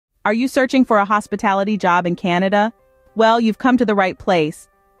Are you searching for a hospitality job in Canada? Well, you've come to the right place.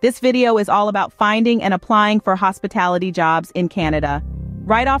 This video is all about finding and applying for hospitality jobs in Canada.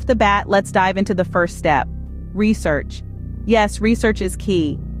 Right off the bat, let's dive into the first step: research. Yes, research is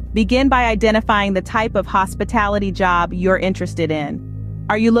key. Begin by identifying the type of hospitality job you're interested in.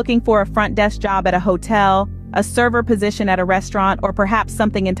 Are you looking for a front desk job at a hotel, a server position at a restaurant, or perhaps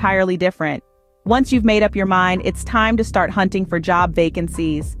something entirely different? Once you've made up your mind, it's time to start hunting for job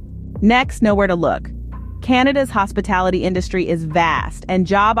vacancies. Next, know where to look. Canada's hospitality industry is vast, and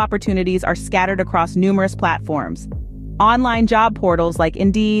job opportunities are scattered across numerous platforms. Online job portals like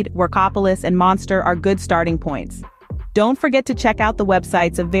Indeed, Workopolis, and Monster are good starting points. Don't forget to check out the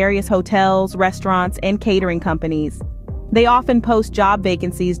websites of various hotels, restaurants, and catering companies. They often post job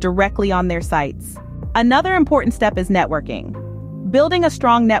vacancies directly on their sites. Another important step is networking. Building a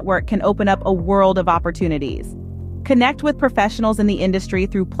strong network can open up a world of opportunities. Connect with professionals in the industry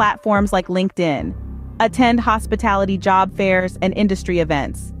through platforms like LinkedIn. Attend hospitality job fairs and industry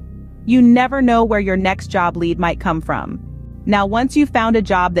events. You never know where your next job lead might come from. Now, once you've found a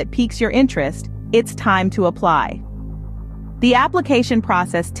job that piques your interest, it's time to apply. The application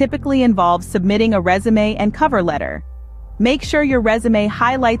process typically involves submitting a resume and cover letter. Make sure your resume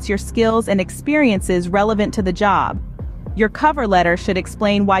highlights your skills and experiences relevant to the job. Your cover letter should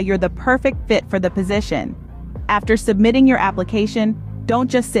explain why you're the perfect fit for the position. After submitting your application, don't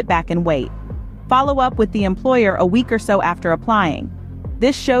just sit back and wait. Follow up with the employer a week or so after applying.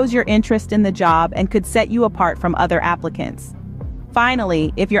 This shows your interest in the job and could set you apart from other applicants.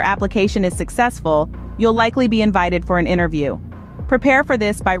 Finally, if your application is successful, you'll likely be invited for an interview. Prepare for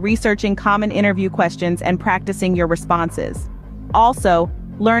this by researching common interview questions and practicing your responses. Also,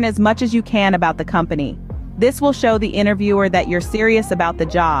 learn as much as you can about the company. This will show the interviewer that you're serious about the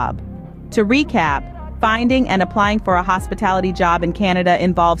job. To recap, finding and applying for a hospitality job in Canada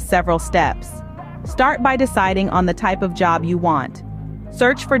involves several steps. Start by deciding on the type of job you want.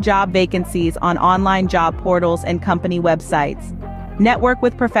 Search for job vacancies on online job portals and company websites. Network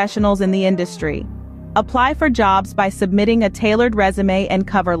with professionals in the industry. Apply for jobs by submitting a tailored resume and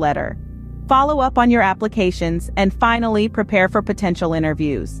cover letter. Follow up on your applications, and finally, prepare for potential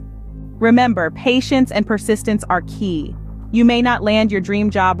interviews. Remember, patience and persistence are key. You may not land your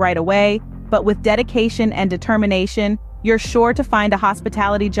dream job right away, but with dedication and determination, you're sure to find a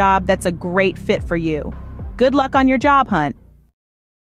hospitality job that's a great fit for you. Good luck on your job hunt.